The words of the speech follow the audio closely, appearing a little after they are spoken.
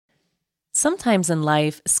Sometimes in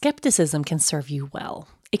life, skepticism can serve you well.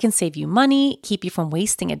 It can save you money, keep you from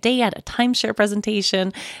wasting a day at a timeshare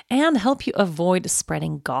presentation, and help you avoid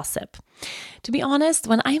spreading gossip. To be honest,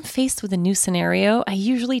 when I'm faced with a new scenario, I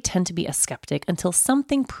usually tend to be a skeptic until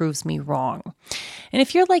something proves me wrong. And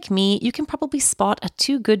if you're like me, you can probably spot a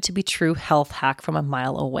too good to be true health hack from a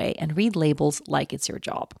mile away and read labels like it's your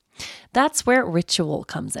job. That's where Ritual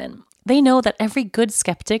comes in. They know that every good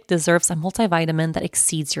skeptic deserves a multivitamin that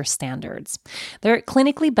exceeds your standards. Their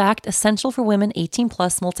clinically backed Essential for Women 18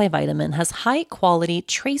 Plus multivitamin has high quality,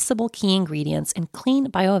 traceable key ingredients in clean,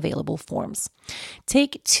 bioavailable forms.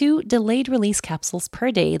 Take 2 delayed release capsules per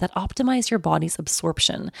day that optimize your body's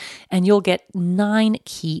absorption, and you'll get 9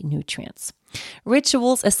 key nutrients.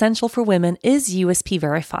 Ritual's Essential for Women is USP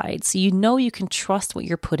verified, so you know you can trust what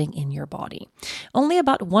you're putting in your body. Only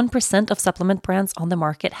about 1% of supplement brands on the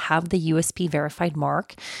market have the USP verified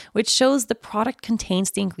mark, which shows the product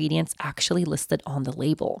contains the ingredients actually listed on the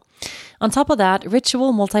label. On top of that,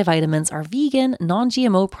 Ritual multivitamins are vegan,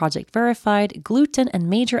 non-GMO project verified, gluten and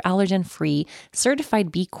major allergen free,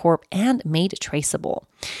 certified B Corp, and made traceable.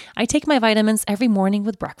 I take my vitamins every morning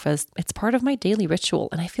with breakfast. It's part of my daily ritual,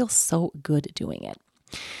 and I feel so good doing it.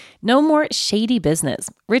 No more shady business.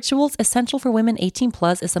 Ritual's Essential for Women 18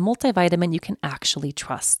 Plus is a multivitamin you can actually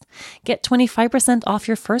trust. Get 25% off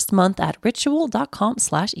your first month at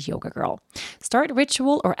ritual.com/yogagirl. Start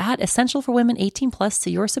Ritual or add Essential for Women 18 Plus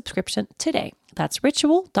to your subscription today. That's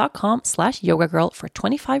ritual.com/yogagirl for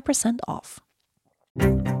 25% off.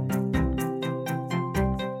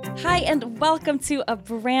 Hi, and welcome to a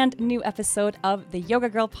brand new episode of the Yoga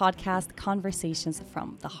Girl podcast, Conversations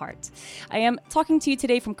from the Heart. I am talking to you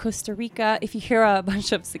today from Costa Rica. If you hear a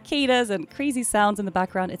bunch of cicadas and crazy sounds in the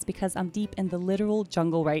background, it's because I'm deep in the literal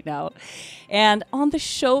jungle right now. And on the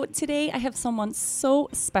show today, I have someone so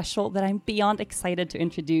special that I'm beyond excited to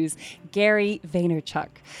introduce, Gary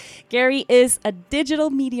Vaynerchuk. Gary is a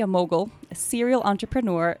digital media mogul, a serial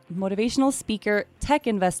entrepreneur, motivational speaker, tech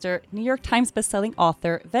investor, New York Times bestselling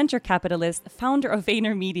author, venture capitalist, founder of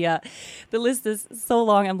VaynerMedia. The list is so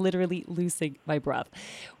long, I'm literally losing my breath.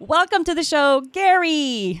 Welcome to the show,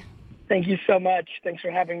 Gary. Thank you so much. Thanks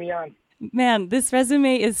for having me on. Man, this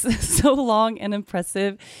resume is so long and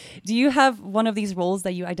impressive. Do you have one of these roles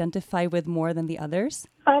that you identify with more than the others?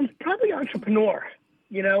 Probably entrepreneur.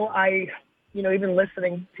 Even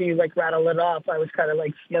listening to you rattle it off, I was kind of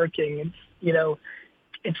smirking.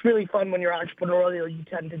 It's really fun when you're entrepreneurial. You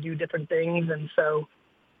tend to do different things, and so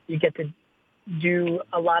you get to do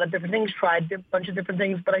a lot of different things, try a bunch of different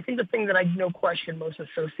things. But I think the thing that I no question most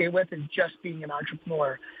associate with is just being an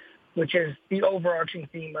entrepreneur, which is the overarching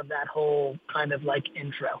theme of that whole kind of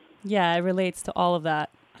intro. Yeah, it relates to all of that.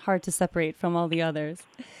 Hard to separate from all the others.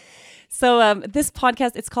 So this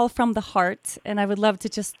podcast, it's called From the Heart, and I would love to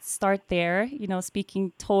just start there,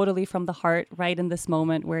 speaking totally from the heart right in this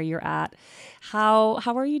moment where you're at. How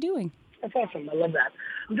are you doing? That's awesome. I love that.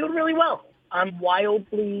 I'm doing really well. I'm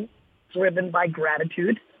wildly driven by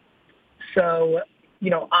gratitude. So,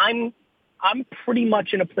 I'm pretty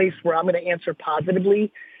much in a place where I'm going to answer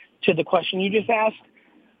positively to the question you just asked.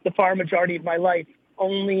 The far majority of my life,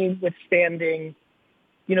 only withstanding,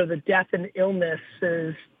 the death and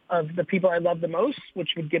illnesses of the people I love the most,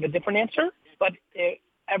 which would give a different answer. But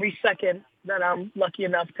every second that I'm lucky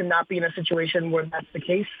enough to not be in a situation where that's the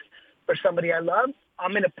case for somebody I love,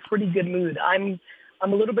 I'm in a pretty good mood. I'm a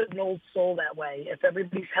little bit an old soul that way. If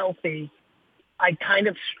everybody's healthy, I kind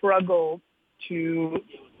of struggle to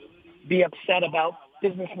be upset about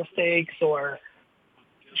business mistakes or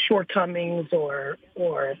shortcomings or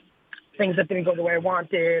things that didn't go the way I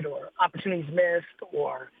wanted or opportunities missed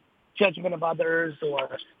or judgment of others or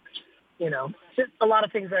just a lot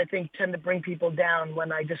of things that I think tend to bring people down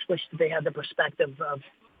when I just wish that they had the perspective of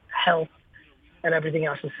health and everything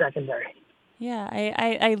else is secondary. Yeah,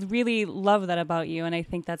 I really love that about you. And I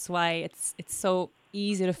think that's why it's so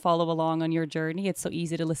easy to follow along on your journey. It's so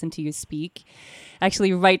easy to listen to you speak.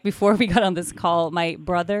 Actually, right before we got on this call, my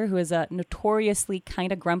brother, who is a notoriously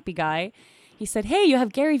kind of grumpy guy, he said, "Hey, you have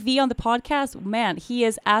GaryVee on the podcast? Man, he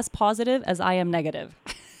is as positive as I am negative."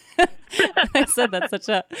 I said that's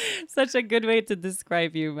such a good way to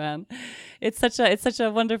describe you, man. It's such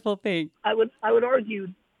a wonderful thing. I would argue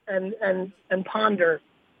and ponder.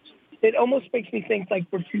 It almost makes me think like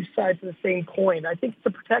we're two sides of the same coin. I think it's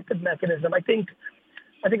a protective mechanism. I think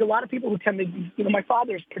a lot of people who tend to, my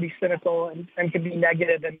father's pretty cynical and can be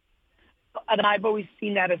negative, and I've always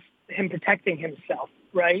seen that as him protecting himself,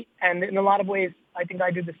 right? And in a lot of ways, I think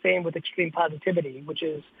I do the same with extreme positivity, which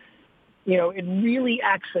is, it really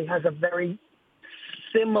actually has a very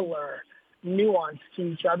similar nuance to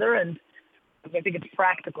each other. And because I think it's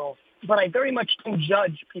practical. But I very much don't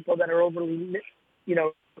judge people that are overly,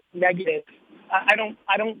 negative. I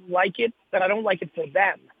don't like it, but I don't like it for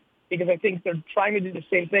them because I think they're trying to do the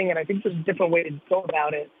same thing, and I think there's a different way to go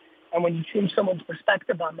about it. And when you change someone's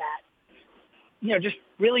perspective on that, just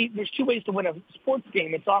really, there's two ways to win a sports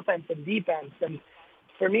game. It's offense and defense. And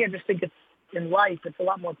for me, I just think in life, it's a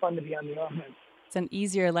lot more fun to be on the offense. It's an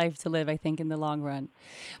easier life to live, I think, in the long run.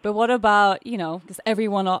 But what about, because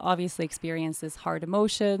everyone obviously experiences hard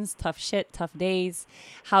emotions, tough shit, tough days.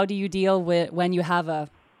 How do you deal with when you have a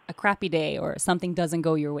crappy day or something doesn't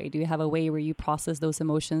go your way? Do you have a way where you process those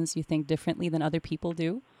emotions you think differently than other people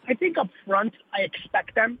do? I think up front, I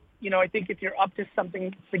expect them. I think if you're up to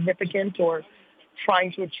something significant or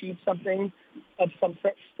trying to achieve something of some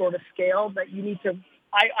sort of scale, that you need to,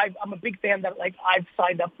 I'm a big fan that, I've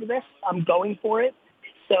signed up for this. I'm going for it.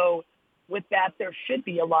 So with that, there should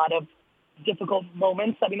be a lot of difficult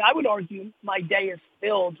moments. I mean, I would argue my day is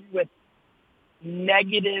filled with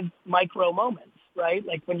negative micro moments, right?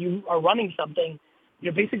 Like when you are running something,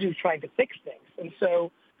 you're basically trying to fix things. And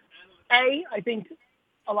so, I think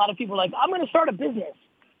a lot of people are like, I'm going to start a business.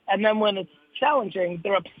 And then when it's challenging,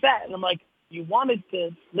 they're upset. And I'm like, you wanted to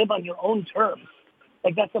live on your own terms.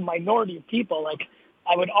 Like, that's a minority of people. Like,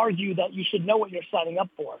 I would argue that you should know what you're signing up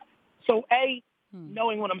for. So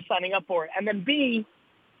knowing what I'm signing up for. And then B,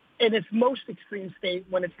 in its most extreme state,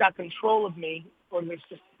 when it's got control of me, or there's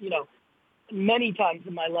just, many times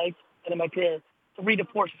in my life and in my career, 3 to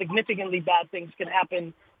 4 significantly bad things can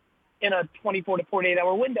happen in a 24 to 48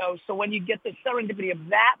 hour window. So when you get the serendipity of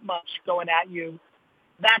that much going at you,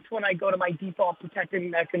 that's when I go to my default protecting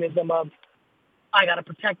mechanism of, I got to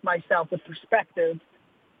protect myself with perspective.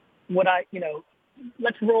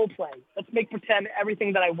 Let's role play. Let's make pretend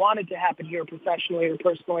everything that I wanted to happen here professionally or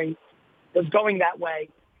personally was going that way.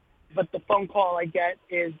 But the phone call I get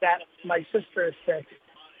is that my sister is sick.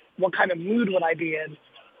 What kind of mood would I be in?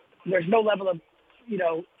 There's no level of,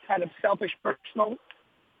 kind of selfish personal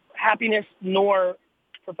happiness nor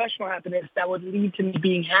professional happiness that would lead to me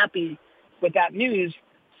being happy with that news.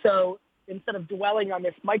 So instead of dwelling on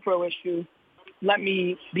this micro issue, let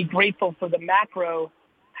me be grateful for the macro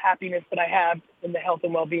happiness that I have in the health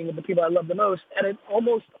and well-being of the people I love the most. And it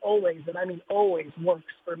almost always, and I mean always,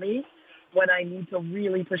 works for me when I need to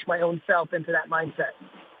really push my own self into that mindset.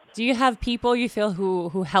 Do you have people you feel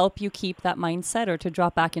who help you keep that mindset or to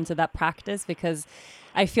drop back into that practice? Because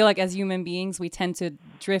I feel like as human beings, we tend to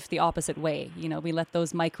drift the opposite way. We let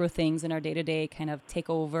those micro things in our day-to-day kind of take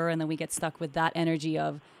over, and then we get stuck with that energy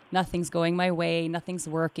of nothing's going my way, nothing's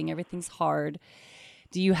working, everything's hard.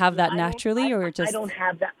 Do you have that naturally or just... I don't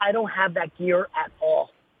have that. I don't have that gear at all.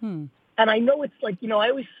 And I know it's like, I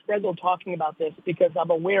always struggle talking about this because I'm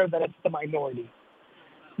aware that it's the minority.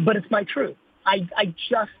 But it's my truth.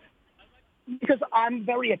 Because I'm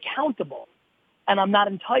very accountable and I'm not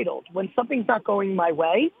entitled. When something's not going my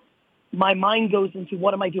way, my mind goes into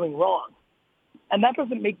what am I doing wrong? And that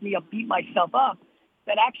doesn't make me beat myself up.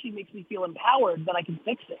 That actually makes me feel empowered that I can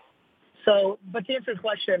fix it. So, but to answer your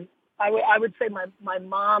question, I would say my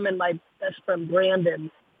mom and my best friend Brandon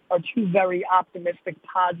are two very optimistic,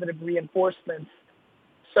 positive reinforcements.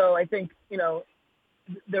 So I think,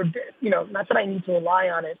 they're, not that I need to rely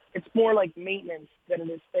on it. It's more like maintenance than it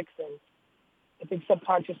is fixing. I think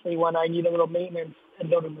subconsciously when I need a little maintenance and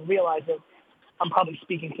don't even realize it, I'm probably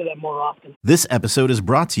speaking to them more often. This episode is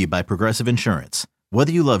brought to you by Progressive Insurance.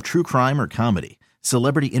 Whether you love true crime or comedy,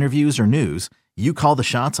 celebrity interviews or news, you call the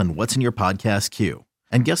shots on what's in your podcast queue.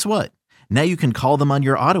 And guess what? Now you can call them on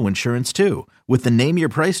your auto insurance too with the Name Your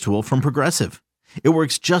Price tool from Progressive. It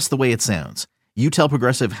works just the way it sounds. You tell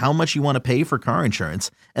Progressive how much you want to pay for car insurance,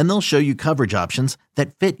 and they'll show you coverage options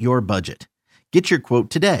that fit your budget. Get your quote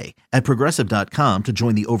today at Progressive.com to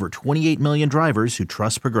join the over 28 million drivers who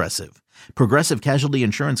trust Progressive. Progressive Casualty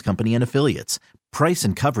Insurance Company and Affiliates. Price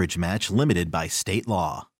and coverage match limited by state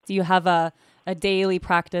law. Do you have a daily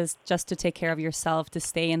practice just to take care of yourself, to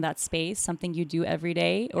stay in that space, something you do every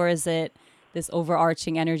day? Or is it this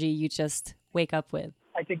overarching energy you just wake up with?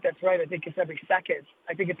 I think that's right. I think it's every second.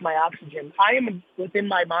 I think it's my oxygen. I am within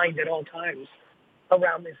my mind at all times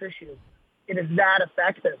around this issue. It is that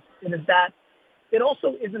effective. It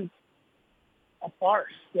also isn't a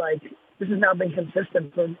farce. Like, this has now been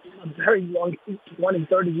consistent for a very long 20,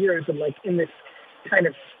 30 years of in this kind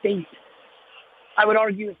of state. I would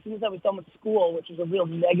argue as soon as I was done with school, which is a real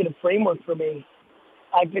negative framework for me,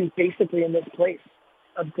 I've been basically in this place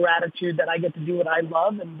of gratitude that I get to do what I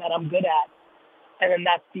love and that I'm good at. And then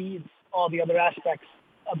that feeds all the other aspects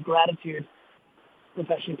of gratitude,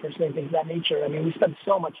 professionally, personally, things of that nature. I mean, we spend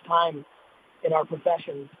so much time in our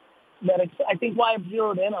professions that it's, I think, why I've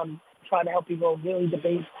zeroed in on trying to help people really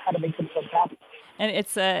debate how to make themselves happy. And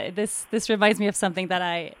it's this reminds me of something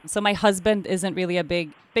that so my husband isn't really a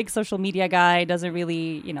big social media guy, doesn't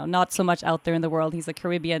really, not so much out there in the world. He's a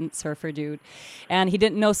Caribbean surfer dude, and he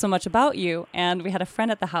didn't know so much about you. And we had a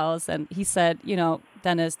friend at the house, and he said,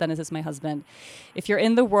 Dennis is my husband. If you're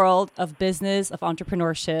in the world of business, of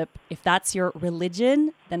entrepreneurship, if that's your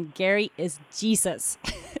religion, then Gary is Jesus.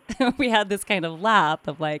 We had this kind of laugh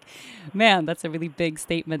of like, man, that's a really big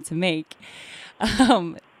statement to make.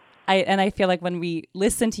 I feel like when we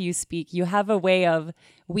listen to you speak, you have a way of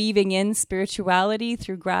weaving in spirituality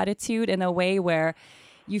through gratitude in a way where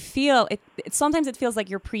you feel it. Sometimes it feels like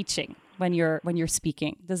you're preaching when you're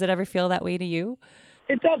speaking. Does it ever feel that way to you?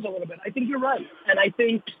 It does a little bit. I think you're right, and I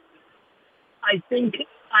think I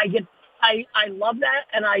love that,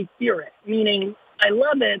 and I fear it. Meaning, I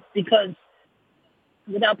love it because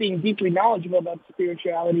without being deeply knowledgeable about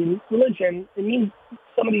spirituality and religion, it means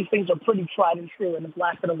some of these things are pretty tried and true and have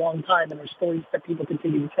lasted a long time and are stories that people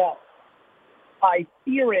continue to tell. I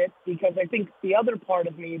fear it because I think the other part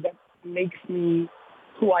of me that makes me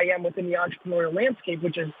who I am within the entrepreneurial landscape,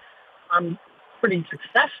 which is I'm pretty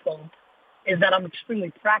successful, is that I'm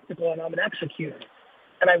extremely practical and I'm an executor.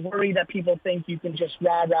 And I worry that people think you can just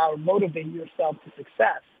rah-rah or motivate yourself to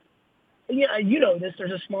success. Yeah, you know this.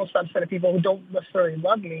 There's a small subset of people who don't necessarily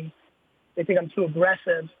love me. They think I'm too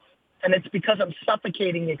aggressive, and it's because I'm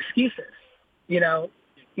suffocating excuses.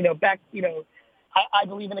 I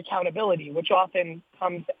believe in accountability, which often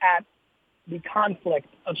comes at the conflict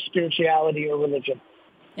of spirituality or religion.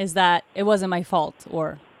 Is that it wasn't my fault,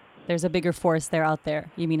 or there's a bigger force there out there?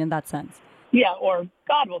 You mean in that sense? Yeah, or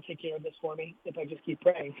God will take care of this for me if I just keep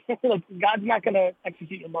praying. Like, God's not going to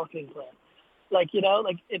execute your marketing plan.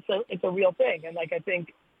 It's a real thing. And I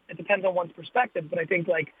think it depends on one's perspective, but I think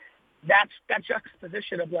that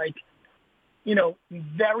juxtaposition of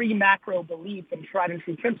very macro belief and tried and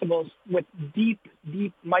true principles with deep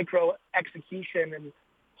micro execution and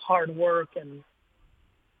hard work and,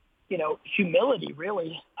 humility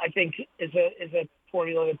really, I think is a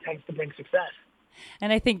formula that tends to bring success.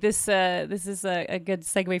 And I think this is a good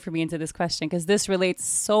segue for me into this question, because this relates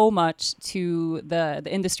so much to the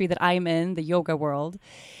industry that I'm in, the yoga world,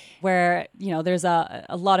 where, there's a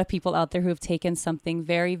lot of people out there who have taken something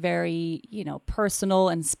very, very, personal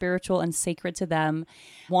and spiritual and sacred to them,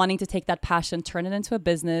 wanting to take that passion, turn it into a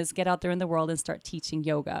business, get out there in the world and start teaching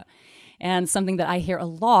yoga. And something that I hear a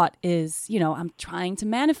lot is, I'm trying to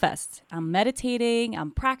manifest. I'm meditating,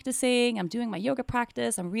 I'm practicing, I'm doing my yoga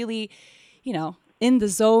practice. I'm really, in the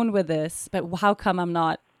zone with this, but how come I'm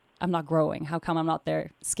not growing? How come I'm not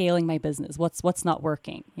there scaling my business? What's not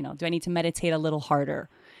working? Do I need to meditate a little harder?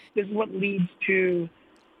 This is what leads to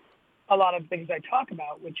a lot of things I talk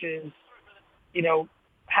about, which is,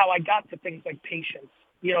 how I got to things like patience.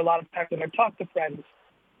 A lot of times when I've talked to friends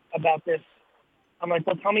about this, I'm like,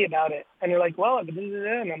 well, tell me about it. And they're like, well, I've been doing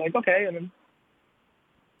it. And I'm like, okay. And then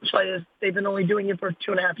they've been only doing it for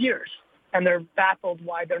 2.5 years. And they're baffled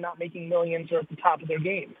why they're not making millions or at the top of their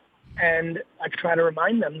game. And I try to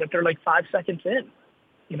remind them that they're 5 seconds in.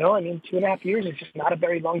 2.5 years is just not a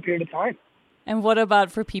very long period of time. And what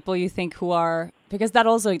about for people you think who are, because that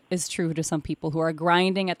also is true to some people who are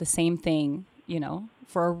grinding at the same thing,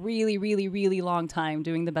 for a really, really, really long time,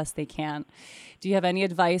 doing the best they can. Do you have any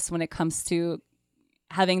advice when it comes to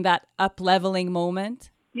having that up-leveling moment?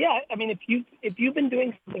 Yeah, if you've been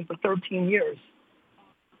doing something for 13 years,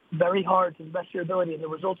 very hard to the best of your ability, and the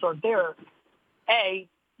results aren't there, A,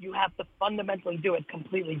 you have to fundamentally do it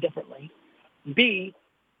completely differently. B,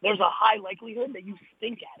 there's a high likelihood that you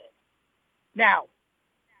stink at it. Now,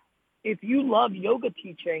 if you love yoga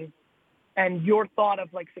teaching and your thought of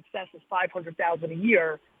success is $500,000 a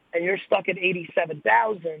year and you're stuck at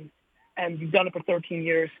 $87,000 and you've done it for 13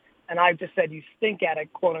 years and I've just said you stink at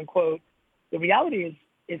it, quote unquote, the reality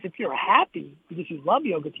is if you're happy because you love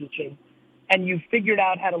yoga teaching and you've figured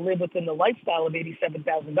out how to live within the lifestyle of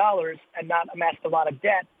 $87,000 and not amassed a lot of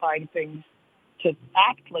debt buying things to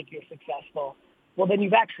act like you're successful, well, then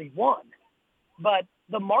you've actually won. But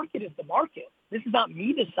the market is the market. This is not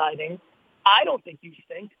me deciding. I don't think you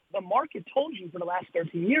stink. The market told you for the last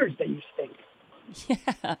 13 years that you stink.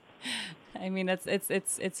 Yeah,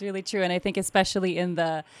 it's really true, and I think especially in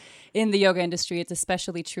the yoga industry, it's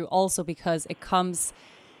especially true also because it comes.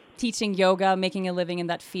 Teaching yoga, making a living in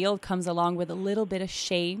that field comes along with a little bit of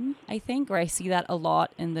shame, I think, or I see that a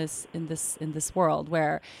lot in this world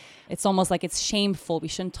where it's almost like it's shameful. We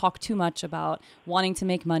shouldn't talk too much about wanting to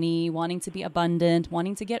make money, wanting to be abundant,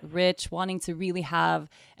 wanting to get rich, wanting to really have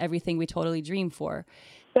everything we totally dream for.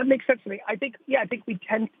 That makes sense to me. I think we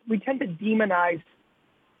tend to demonize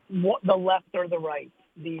the left or the right.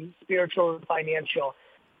 the spiritual and financial.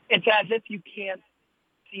 It's as if you can't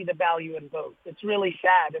see the value in both. It's really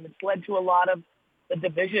sad, and it's led to a lot of the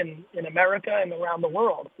division in America and around the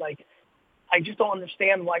world. Like, I just don't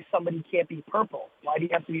understand why somebody can't be purple. Why do you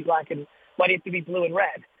have to be black and why do you have to be blue and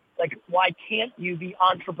red? Like, why can't you be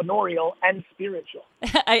entrepreneurial and spiritual?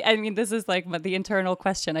 I mean, this is like the internal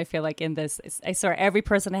question I feel like in this. I swear every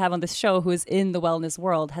person I have on this show who's in the wellness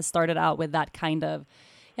world has started out with that kind of,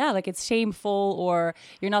 yeah, like it's shameful or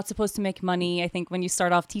you're not supposed to make money. I think when you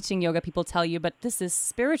start off teaching yoga, people tell you, but this is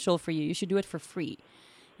spiritual for you. You should do it for free.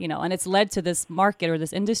 You know, and it's led to this market or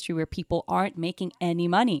this industry where people aren't making any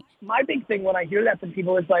money. My big thing when I hear that from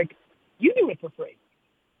people is like, you do it for free.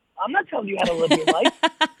 I'm not telling you how to live your life.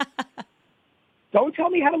 Don't tell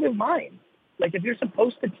me how to live mine. Like, if you're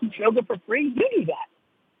supposed to teach yoga for free, you do that.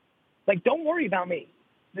 Like, don't worry about me.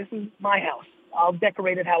 This is my house. I'll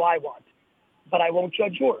decorate it how I want, but I won't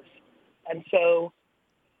judge yours. And so,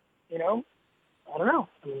 you know, I don't know.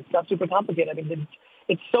 I mean, it's not super complicated. I mean,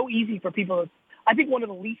 it's so easy for people. I think one of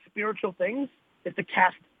the least spiritual things is to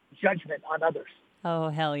cast judgment on others. Oh,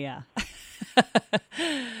 hell yeah.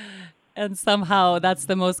 And somehow that's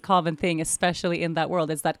the most common thing, especially in that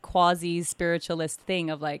world. It's that quasi-spiritualist thing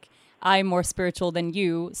of like, I'm more spiritual than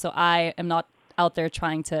you, so I am not out there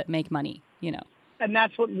trying to make money, you know. And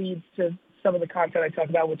that's what leads to some of the content I talk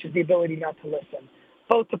about, which is the ability not to listen,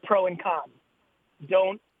 both the pro and con.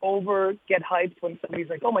 Don't over get hyped when somebody's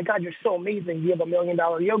like, oh my God, you're so amazing. You have $1 million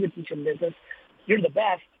yoga teaching business. You're the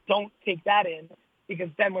best. Don't take that in, because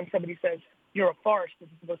then when somebody says, you're a farce, this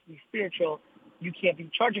is supposed to be spiritual, you can't be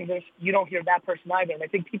charging this, you don't hear that person either. And I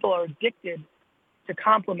think people are addicted to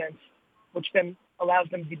compliments, which then allows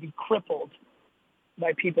them to be crippled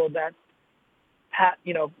by people that,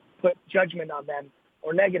 put judgment on them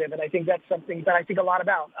or negative. And I think that's something that I think a lot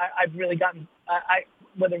about. I've really gotten,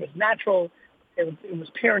 whether it was natural, it was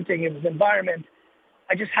parenting, it was environment,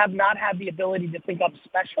 I just have not had the ability to think I'm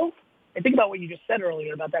special. And think about what you just said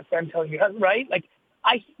earlier about that friend telling you, right? Like,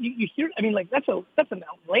 you hear, I mean, like, that's an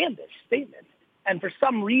outlandish statement. And for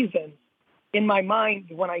some reason, in my mind,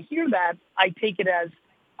 when I hear that, I take it as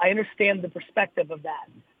I understand the perspective of that.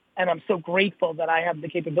 And I'm so grateful that I have the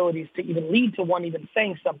capabilities to even lead to one even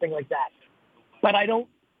saying something like that. But I don't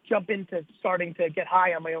jump into starting to get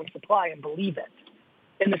high on my own supply and believe it,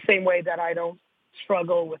 in the same way that I don't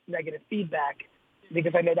struggle with negative feedback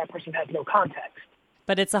because I know that person has no context.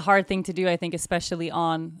 But it's a hard thing to do, I think, especially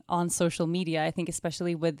on social media. I think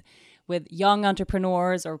especially with young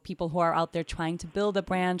entrepreneurs or people who are out there trying to build a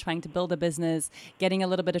brand, trying to build a business, getting a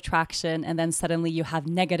little bit of traction, and then suddenly you have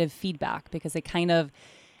negative feedback because it kind of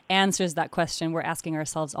answers that question we're asking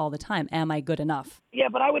ourselves all the time. Am I good enough? Yeah,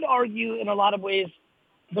 but I would argue in a lot of ways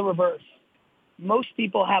the reverse. Most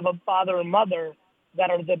people have a father or mother that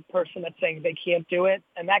are the person that's saying they can't do it,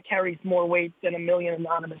 and that carries more weight than 1 million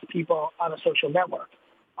anonymous people on a social network.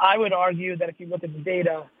 I would argue that if you look at the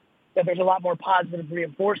data, that there's a lot more positive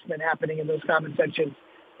reinforcement happening in those comment sections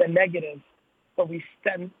than negative, but we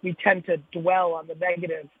tend to dwell on the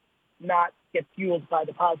negative, not get fueled by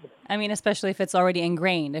the positive. I mean, especially if it's already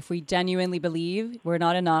ingrained. If we genuinely believe we're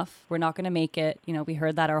not enough, we're not going to make it, we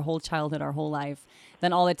heard that our whole childhood, our whole life,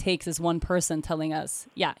 then all it takes is one person telling us,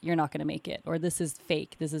 yeah, you're not going to make it, or this is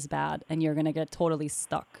fake, this is bad, and you're going to get totally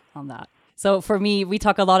stuck on that. So for me, we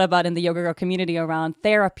talk a lot about in the Yoga Girl community around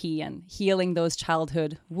therapy and healing those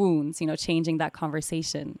childhood wounds, changing that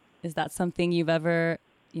conversation. Is that something you've ever,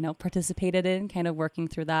 participated in, kind of working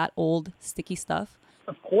through that old sticky stuff?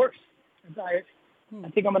 Of course. I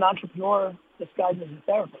think I'm an entrepreneur disguised as a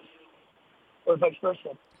therapist, or vice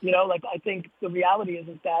versa. I think the reality is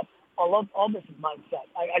that all this is mindset.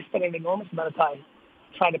 I spend an enormous amount of time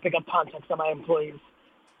trying to pick up context on my employees.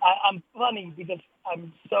 I'm funny because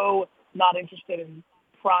I'm so not interested in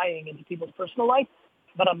prying into people's personal life,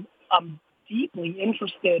 but I'm deeply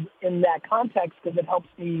interested in that context because it helps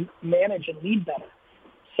me manage and lead better.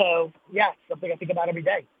 So, yeah, it's something I think about every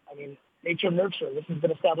day. I mean, nature and nurture. This has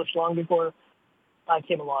been established long before I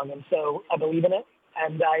came along, and so I believe in it.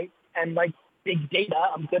 And like big data,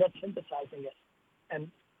 I'm good at synthesizing it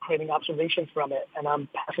and creating observations from it, and I'm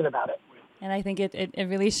passionate about it. And I think it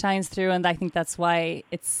really shines through, and I think that's why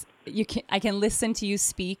I can listen to you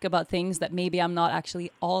speak about things that maybe I'm not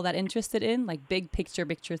actually all that interested in, like big picture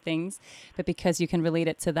things, but because you can relate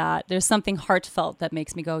it to that, there's something heartfelt that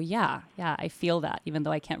makes me go, yeah, I feel that, even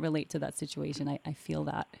though I can't relate to that situation, I feel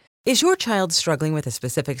that. Is your child struggling with a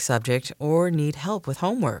specific subject or need help with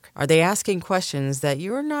homework? Are they asking questions that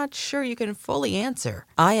you're not sure you can fully answer?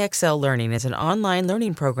 IXL Learning is an online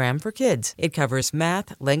learning program for kids. It covers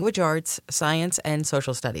math, language arts, science, and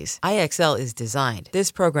social studies. IXL is designed.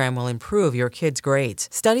 This program will improve your kids' grades.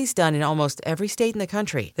 Studies done in almost every state in the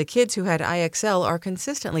country. The kids who had IXL are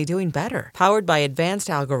consistently doing better. Powered by advanced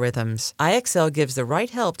algorithms, IXL gives the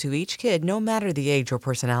right help to each kid no matter the age or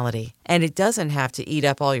personality. And it doesn't have to eat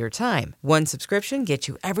up all your time. One subscription gets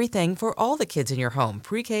you everything for all the kids in your home,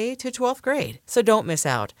 pre-K to 12th grade. So don't miss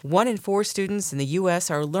out. 1 in 4 students in the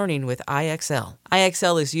U.S. are learning with IXL.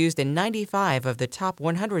 IXL is used in 95 of the top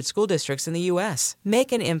 100 school districts in the U.S.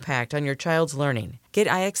 Make an impact on your child's learning. Get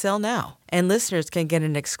IXL now. And listeners can get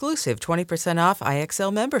an exclusive 20% off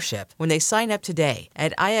IXL membership when they sign up today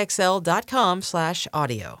at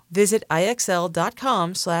IXL.com/audio. Visit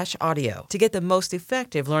IXL.com/audio to get the most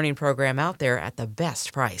effective learning program out there at the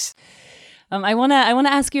best price. I wanna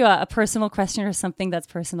ask you a personal question or something that's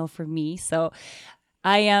personal for me. So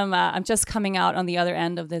I'm just coming out on the other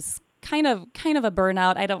end of this kind of a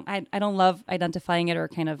burnout. I don't love identifying it or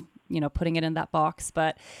kind of, putting it in that box,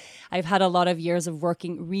 but I've had a lot of years of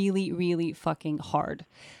working really, really fucking hard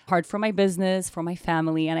for my business, for my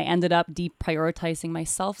family. And I ended up deprioritizing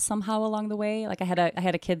myself somehow along the way. Like I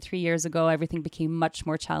had a kid 3 years ago. Everything became much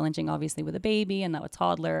more challenging, obviously with a baby and now a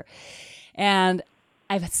toddler. And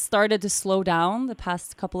I've started to slow down the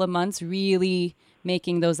past couple of months, really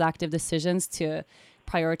making those active decisions to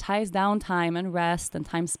prioritize downtime and rest and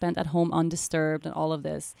time spent at home undisturbed and all of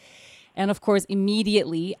this. And of course,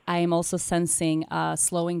 immediately, I am also sensing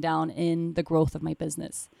slowing down in the growth of my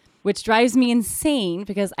business, which drives me insane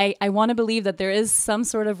because I want to believe that there is some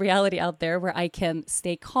sort of reality out there where I can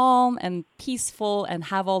stay calm and peaceful and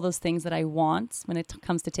have all those things that I want when it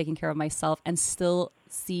comes to taking care of myself and still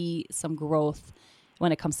see some growth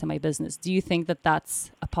when it comes to my business. Do you think that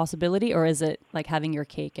that's a possibility, or is it like having your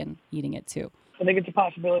cake and eating it too? I think it's a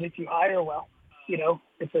possibility if you hire well.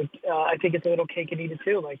 I think it's a little cake and eat it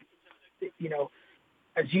too. Like,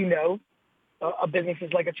 as you know, a business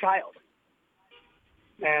is like a child.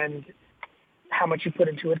 And how much you put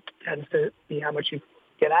into it tends to be how much you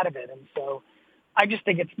get out of it. And so I just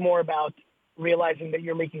think it's more about realizing that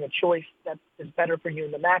you're making a choice that is better for you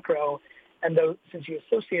in the macro. And though, since you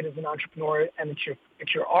associate as an entrepreneur and it's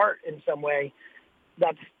your art in some way,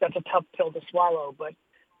 that's a tough pill to swallow. But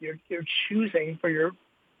you're choosing for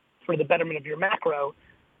the betterment of your macro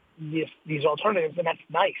these alternatives, and that's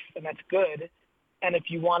nice and that's good. And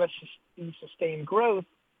if you want to sustain growth,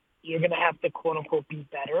 you're going to have to quote unquote be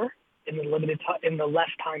better in the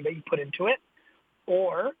less time that you put into it,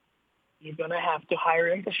 or you're going to have to hire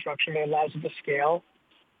infrastructure that allows you to scale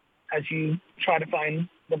as you try to find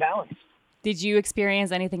the balance. Did you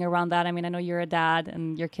experience anything around that? I mean, I know you're a dad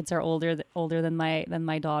and your kids are older than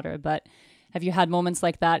my daughter, but have you had moments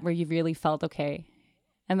like that where you really felt okay?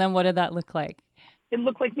 And then what did that look like? It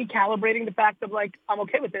looked like me calibrating the fact of like, I'm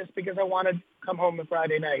okay with this because I want to come home on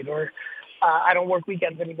Friday night, or I don't work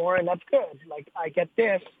weekends anymore, and that's good. Like, I get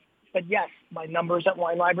this, but yes, my numbers at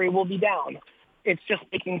Wine Library will be down. It's just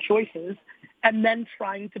making choices and then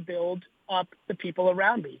trying to build up the people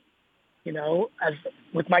around me. As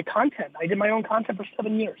with my content, I did my own content for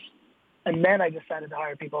 7 years. And then I decided to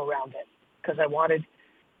hire people around it because I wanted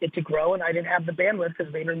it to grow, and I didn't have the bandwidth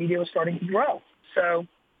because VaynerMedia was starting to grow. So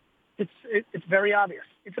it's very obvious.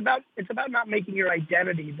 It's about not making your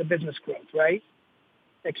identity the business growth, right?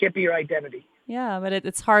 That can't be your identity. Yeah, but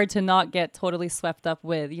it's hard to not get totally swept up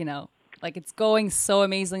with, like it's going so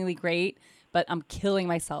amazingly great, but I'm killing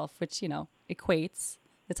myself, which, equates.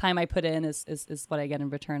 The time I put in is what I get in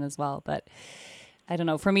return as well. But I don't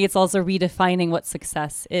know. For me, it's also redefining what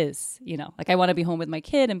success is. Like I want to be home with my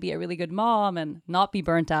kid and be a really good mom and not be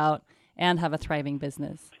burnt out and have a thriving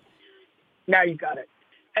business. Now you got it.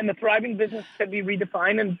 And the thriving business can be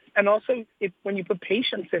redefined. And also, when you put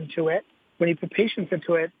patience into it, it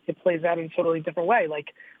plays out in a totally different way.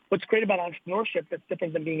 Like, what's great about entrepreneurship that's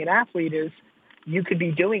different than being an athlete is you could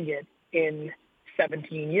be doing it in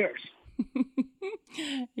 17 years.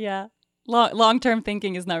 Yeah. Long-term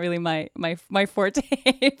thinking is not really my forte,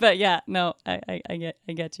 but yeah, no, I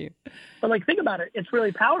get you. But like, think about it. It's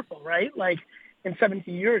really powerful, right? Like, in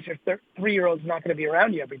 17 years, your 3-year-old's not going to be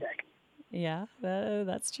around you every day. Yeah,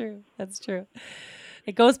 that's true. That's true.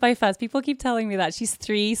 It goes by fast. People keep telling me that. She's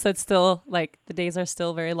 3, so it's still like the days are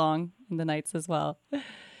still very long and the nights as well.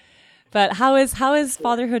 But how is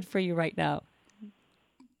fatherhood for you right now?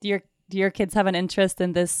 Do your kids have an interest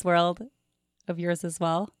in this world of yours as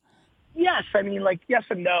well? Yes. I mean, like, yes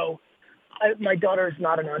and no. My daughter is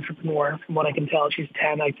not an entrepreneur, from what I can tell. She's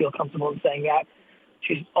 10. I feel comfortable in saying that.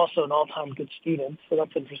 She's also an all-time good student, so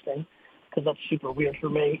that's interesting because that's super weird for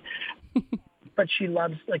me. But she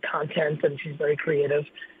loves like content and she's very creative.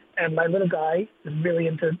 And my little guy is really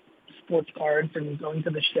into sports cards and going to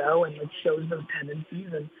the show and like shows those tendencies.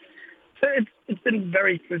 And so it's been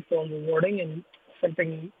very fruitful and rewarding and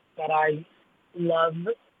something that I love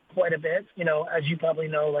quite a bit. You know, as you probably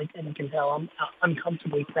know, like, and you can tell, I'm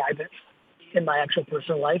uncomfortably private in my actual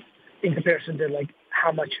personal life in comparison to like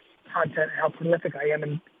how much content, how prolific I am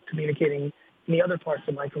in communicating in the other parts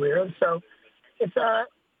of my career. And so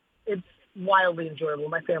it's wildly enjoyable.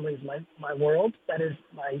 My family is my world. That is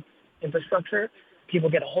my infrastructure. People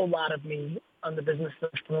get a whole lot of me on the business,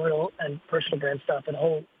 entrepreneurial, and personal brand stuff,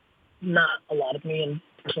 and not a lot of me in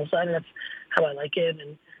personal side. And that's how I like it,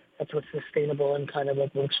 and that's what's sustainable and kind of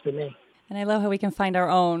what works for me. And I love how we can find our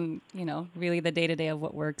own, you know, really the day-to-day of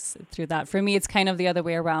what works through that. For me, it's kind of the other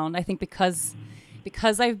way around. I think because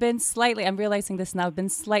I've been I'm realizing this now, I've been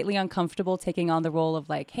slightly uncomfortable taking on the role of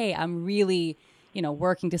like, hey, I'm really, you know,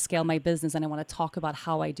 working to scale my business and I want to talk about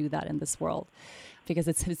how I do that in this world, because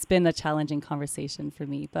it's been a challenging conversation for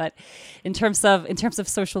me. But in terms of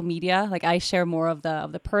social media, like I share more of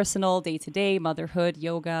the personal, day-to-day, motherhood,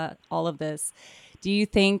 yoga, all of this. Do you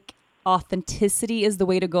think authenticity is the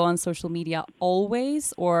way to go on social media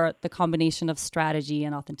always, or the combination of strategy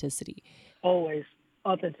and authenticity? Always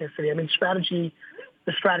authenticity. I mean,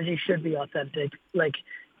 the strategy should be authentic. Like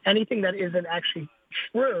anything that isn't actually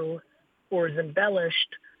true or is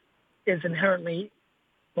embellished is inherently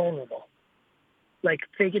vulnerable. Like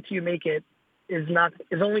fake it till you make it is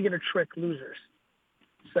only going to trick losers.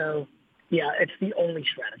 So yeah, it's the only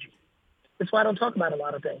strategy. That's why I don't talk about a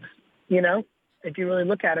lot of things, you know? If you really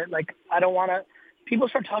look at it, like people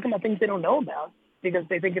start talking about things they don't know about because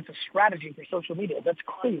they think it's a strategy for social media. That's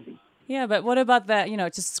crazy. Yeah, but what about that, you know,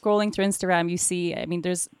 just scrolling through Instagram, you see, I mean,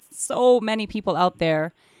 there's so many people out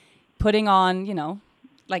there putting on, you know,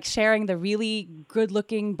 like sharing the really good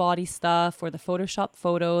looking body stuff or the Photoshop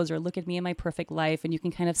photos or look at me in my perfect life. And you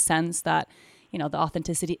can kind of sense that, you know, the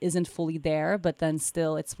authenticity isn't fully there, but then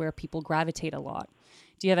still it's where people gravitate a lot.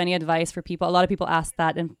 Do you have any advice for people? A lot of people ask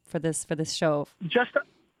that for this show. Just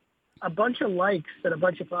a bunch of likes and a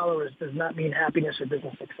bunch of followers does not mean happiness or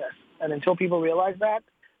business success. And until people realize that,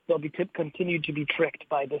 they'll be continue to be tricked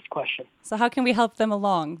by this question. So how can we help them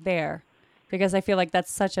along there? Because I feel like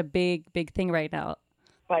that's such a big thing right now.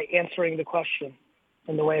 By answering the question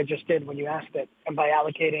in the way I just did when you asked it, and by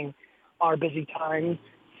allocating our busy time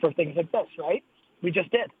for things like this, right? We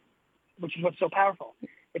just did, which is what's so powerful.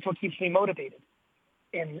 It's what keeps me motivated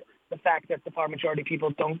in the fact that the far majority of people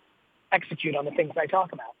don't execute on the things I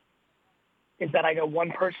talk about. Is that I know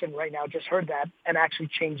one person right now just heard that and actually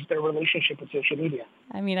changed their relationship with social media.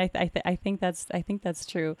 I mean, I think that's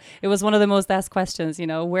true. It was one of the most asked questions, you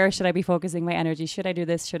know, where should I be focusing my energy? Should I do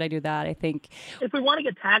this? Should I do that? I think if we want to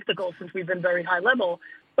get tactical, since we've been very high level,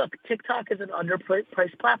 look, TikTok is an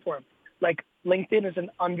underpriced platform. Like LinkedIn is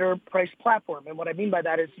an underpriced platform. And what I mean by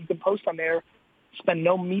that is you can post on there, spend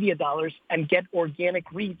no media dollars and get organic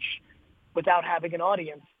reach without having an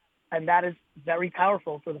audience. And that is very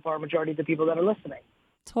powerful for the far majority of the people that are listening.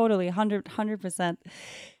 Totally, 100%.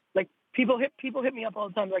 Like people hit me up all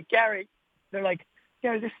the time, like, Gary, they're like,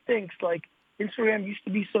 Gary, this stinks. Like Instagram used to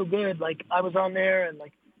be so good. Like I was on there and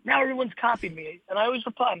like now everyone's copied me. And I always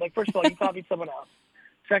reply, I'm like, first of all, you copied someone else.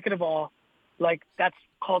 Second of all, like that's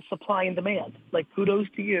called supply and demand. Like kudos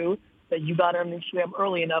to you that you got on Instagram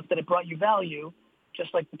early enough that it brought you value,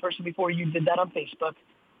 just like the person before you did that on Facebook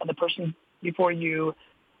and the person before you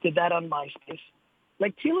did that on MySpace.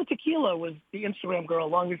 Like Tila Tequila was the Instagram girl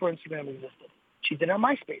long before Instagram existed. She did it on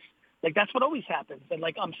MySpace. Like that's what always happens. And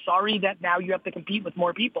like, I'm sorry that now you have to compete with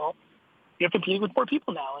more people. You're competing with more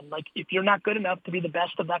people now. And like, if you're not good enough to be the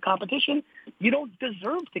best of that competition, you don't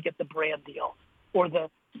deserve to get the brand deal or the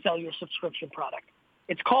sell your subscription product.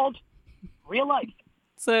 It's called real life.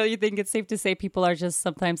 So you think it's safe to say people are just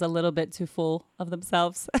sometimes a little bit too full of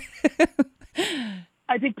themselves?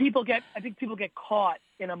 I think people get caught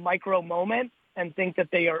in a micro moment and think that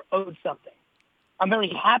they are owed something. I'm very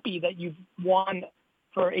happy that you've won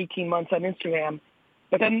for 18 months on Instagram,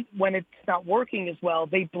 but then when it's not working as well,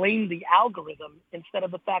 they blame the algorithm instead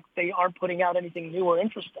of the fact they aren't putting out anything new or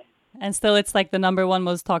interesting. And still, it's like the number one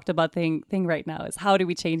most talked about thing right now is how do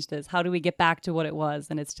we change this? How do we get back to what it was?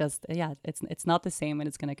 And it's just, yeah, it's not the same, and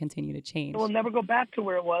it's going to continue to change. It will never go back to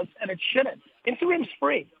where it was, and it shouldn't. Instagram's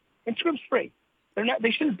free.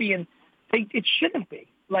 They shouldn't be it shouldn't be.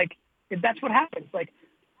 Like, if that's what happens. Like,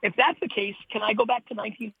 if that's the case, can I go back to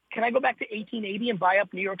 1880 and buy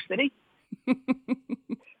up New York City?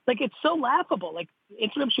 Like, it's so laughable. Like,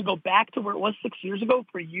 Instagram should go back to where it was 6 years ago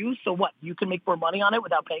for you. So what? You can make more money on it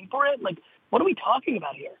without paying for it? Like, what are we talking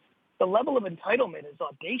about here? The level of entitlement is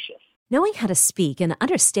audacious. Knowing how to speak and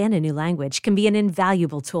understand a new language can be an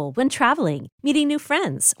invaluable tool when traveling, meeting new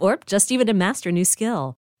friends, or just even to master a new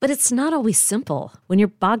skill. But it's not always simple when you're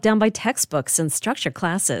bogged down by textbooks and structured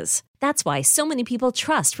classes. That's why so many people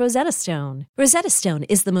trust Rosetta Stone. Rosetta Stone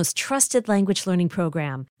is the most trusted language learning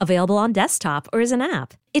program, available on desktop or as an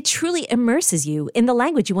app. It truly immerses you in the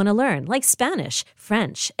language you want to learn, like Spanish,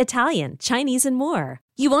 French, Italian, Chinese, and more.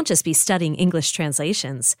 You won't just be studying English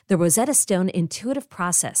translations. The Rosetta Stone intuitive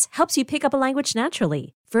process helps you pick up a language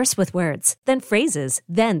naturally, first with words, then phrases,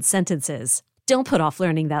 then sentences. Don't put off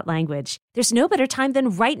learning that language. There's no better time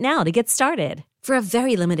than right now to get started. For a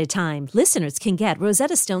very limited time, listeners can get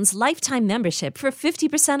Rosetta Stone's lifetime membership for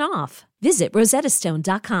 50% off. Visit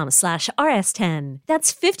rosettastone.com/rs10.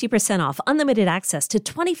 That's 50% off unlimited access to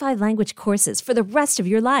 25 language courses for the rest of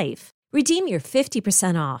your life. Redeem your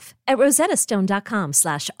 50% off at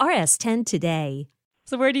rosettastone.com/rs10 today.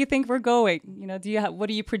 So where do you think we're going? What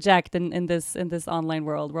do you project in this online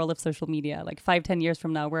world of social media? Like 5-10 years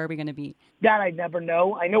from now, where are we going to be? That I never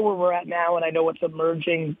know. I know where we're at now, and I know what's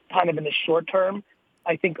emerging kind of in the short term.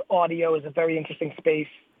 I think audio is a very interesting space.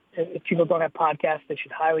 If people don't have podcasts, they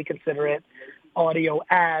should highly consider it. Audio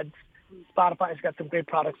ads. Spotify's got some great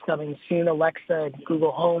products coming soon. Alexa and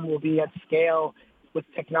Google Home will be at scale with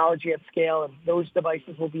technology at scale, and those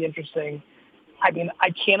devices will be interesting. I mean, I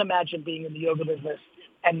can't imagine being in the yoga business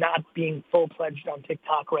and not being full-fledged on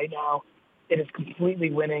TikTok right now. It is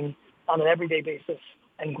completely winning on an everyday basis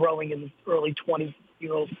and growing in the early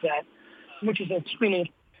 20-year-old set, which is an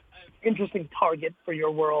extremely interesting target for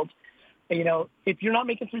your world. And, if you're not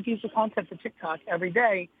making 3 pieces of content for TikTok every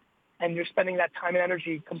day and you're spending that time and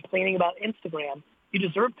energy complaining about Instagram, you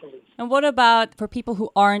deserve to lose. And what about for people who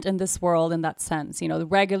aren't in this world in that sense? The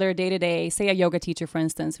regular day-to-day, say a yoga teacher, for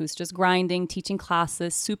instance, who's just grinding, teaching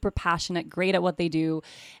classes, super passionate, great at what they do,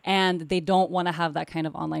 and they don't want to have that kind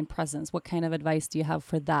of online presence. What kind of advice do you have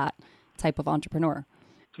for that type of entrepreneur?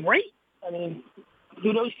 Great. I mean,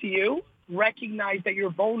 kudos to you. Recognize that you're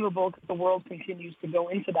vulnerable because the world continues to go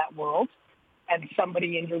into that world, and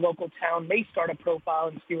somebody in your local town may start a profile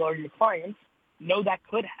and steal all your clients. Know that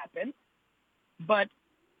could happen. But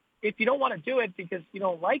if you don't want to do it because you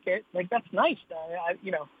don't like it, that's nice.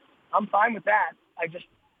 I'm fine with that.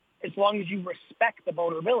 As long as you respect the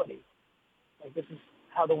vulnerability, this is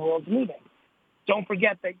how the world's moving. Don't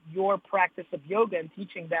forget that your practice of yoga and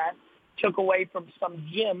teaching that took away from some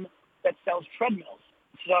gym that sells treadmills.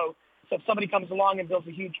 So if somebody comes along and builds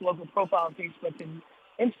a huge local profile on Facebook and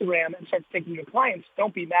Instagram and starts taking your clients,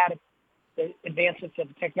 don't be mad at the advances of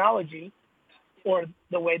technology or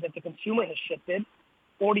the way that the consumer has shifted.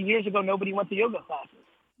 40 years ago, nobody went to yoga classes.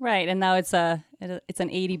 Right, and now it's an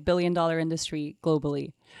 $80 billion industry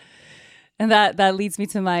globally. And that leads me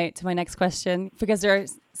to my next question, because there are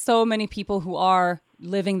so many people who are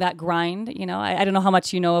living that grind. I don't know how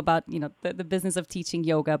much you know about the business of teaching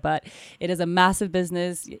yoga, but it is a massive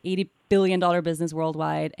business, $80 billion business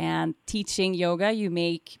worldwide. And teaching yoga, you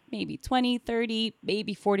make maybe 20, 30,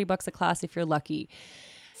 maybe $40 a class if you're lucky.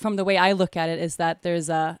 From the way I look at it is that there's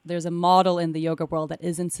a model in the yoga world that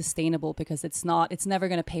isn't sustainable because it's never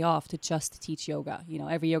going to pay off to just teach yoga.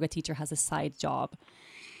 Every yoga teacher has a side job.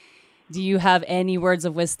 Do you have any words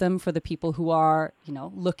of wisdom for the people who are,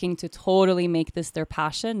 looking to totally make this their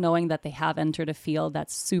passion, knowing that they have entered a field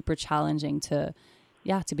that's super challenging to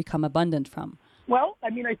become abundant from? Well, I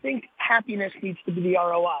think happiness needs to be the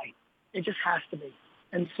ROI. It just has to be.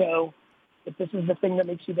 And so if this is the thing that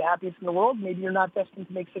makes you the happiest in the world, maybe you're not destined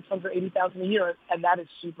to make $680,000 a year, and that is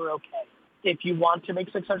super okay. If you want to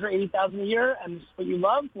make $680,000 a year and it's what you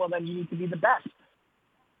love, well, then you need to be the best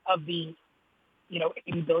of the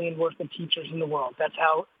 80 billion worth of teachers in the world. That's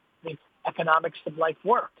how the economics of life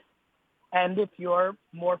work. And if you're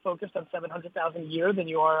more focused on $700,000 a year than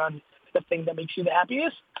you are on the thing that makes you the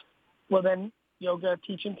happiest, well, then yoga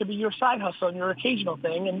teaching could be your side hustle and your occasional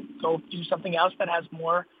thing, and go do something else that has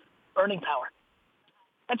more earning power.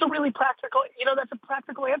 That's a really practical, that's a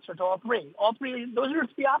practical answer to all three. All three, those are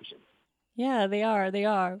the 3 options. Yeah, they are.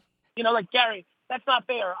 Like, Gary, that's not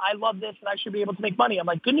fair. I love this and I should be able to make money. I'm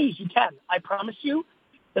like, good news, you can. I promise you,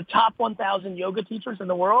 the top 1,000 yoga teachers in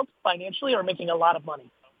the world financially are making a lot of money.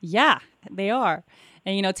 Yeah, they are.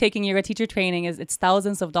 And, taking yoga teacher training it's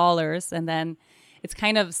thousands of dollars. And then it's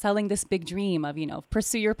kind of selling this big dream of,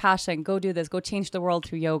 pursue your passion, go do this, go change the world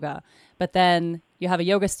through yoga. But then you have a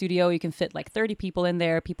yoga studio, you can fit like 30 people in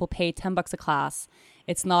there. People pay $10 a class.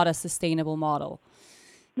 It's not a sustainable model.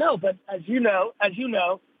 No, but as you know,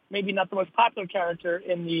 maybe not the most popular character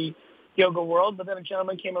in the yoga world, but then a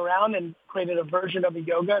gentleman came around and created a version of a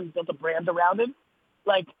yoga and built a brand around it.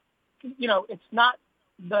 Like, it's not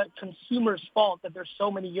the consumer's fault that there's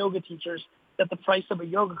so many yoga teachers that the price of a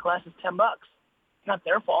yoga class is $10. It's not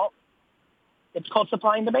their fault. It's called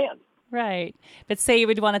supply and demand. Right. But say you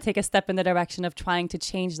would want to take a step in the direction of trying to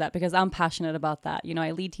change that, because I'm passionate about that.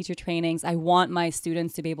 I lead teacher trainings. I want my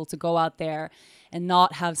students to be able to go out there and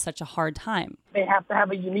not have such a hard time. They have to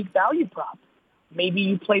have a unique value prop. Maybe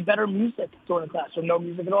you play better music during the class or no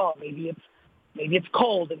music at all. Maybe it's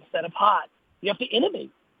cold instead of hot. You have to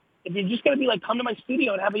innovate. If you're just going to be like, come to my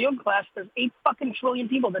studio and have a yoga class, there's 8 fucking trillion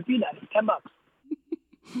people that do that. It's $10.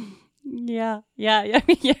 Yeah. I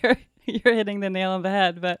mean, you're hitting the nail on the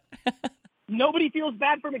head, but nobody feels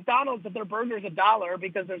bad for McDonald's if their burger is $1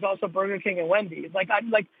 because there's also Burger King and Wendy's.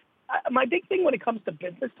 My big thing when it comes to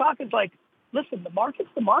business talk is like, listen, the market's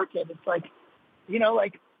the market. It's like,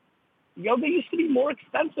 yoga used to be more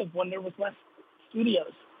expensive when there was less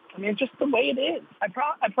studios. I mean, it's just the way it is. I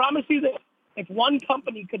promise you that if one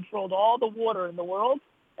company controlled all the water in the world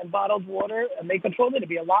and bottled water and they controlled it, it'd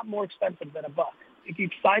be a lot more expensive than $1. If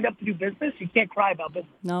you've signed up to do business, you can't cry about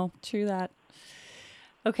business. No, true that.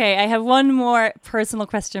 Okay, I have one more personal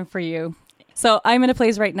question for you. So I'm in a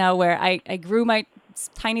place right now where I grew my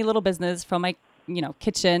tiny little business from my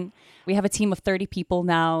kitchen. We have a team of 30 people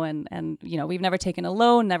now, and we've never taken a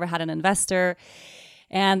loan, never had an investor.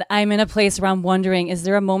 And I'm in a place where I'm wondering, is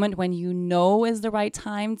there a moment when is the right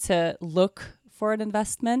time to look for an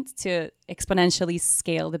investment to exponentially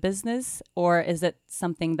scale the business? Or is it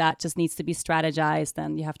something that just needs to be strategized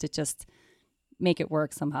and you have to just make it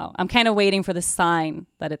work somehow? I'm kind of waiting for the sign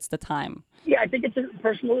that it's the time. Yeah, I think it's a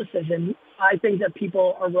personal decision. I think that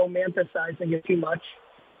people are romanticizing it too much.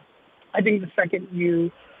 I think the second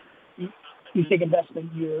you think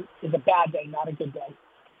investment is a bad day, not a good day.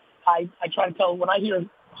 I try to tell, when I hear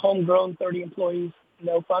homegrown 30 employees,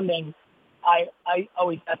 no funding, I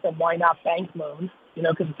always ask them, why not bank loan?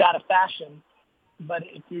 Because it's out of fashion. But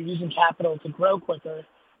if you're using capital to grow quicker,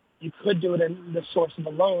 you could do it in the source of a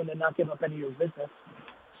loan and not give up any of your business.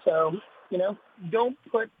 So, don't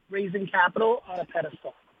put raising capital on a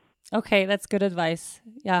pedestal. Okay, that's good advice.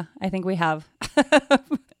 Yeah, I think we have.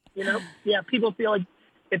 People feel like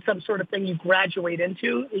it's some sort of thing you graduate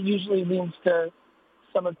into. It usually leads to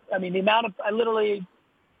I literally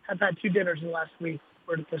have had 2 dinners in the last week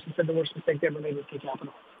where the person said the worst mistake they ever made was take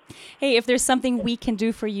capital. Hey, if there's something we can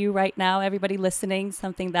do for you right now, everybody listening,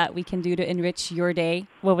 something that we can do to enrich your day,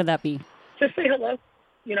 what would that be? Just say hello.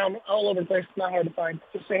 I'm all over the place. It's not hard to find.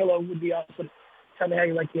 Just say hello would be awesome. Tell me how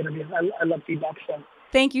you like the interview. I love feedback. So.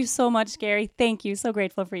 Thank you so much, Gary. Thank you. So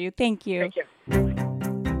grateful for you. Thank you. Thank you.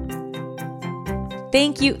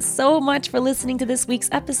 Thank you so much for listening to this week's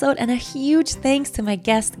episode, and a huge thanks to my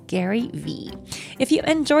guest, GaryVee. If you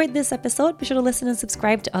enjoyed this episode, be sure to listen and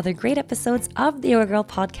subscribe to other great episodes of the Yoga Girl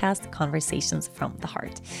podcast, Conversations from the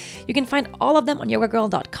Heart. You can find all of them on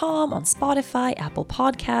yogagirl.com, on Spotify, Apple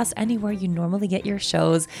Podcasts, anywhere you normally get your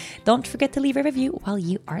shows. Don't forget to leave a review while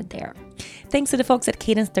you are there. Thanks to the folks at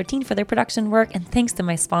Cadence 13 for their production work, and thanks to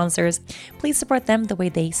my sponsors. Please support them the way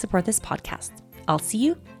they support this podcast. I'll see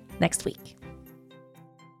you next week.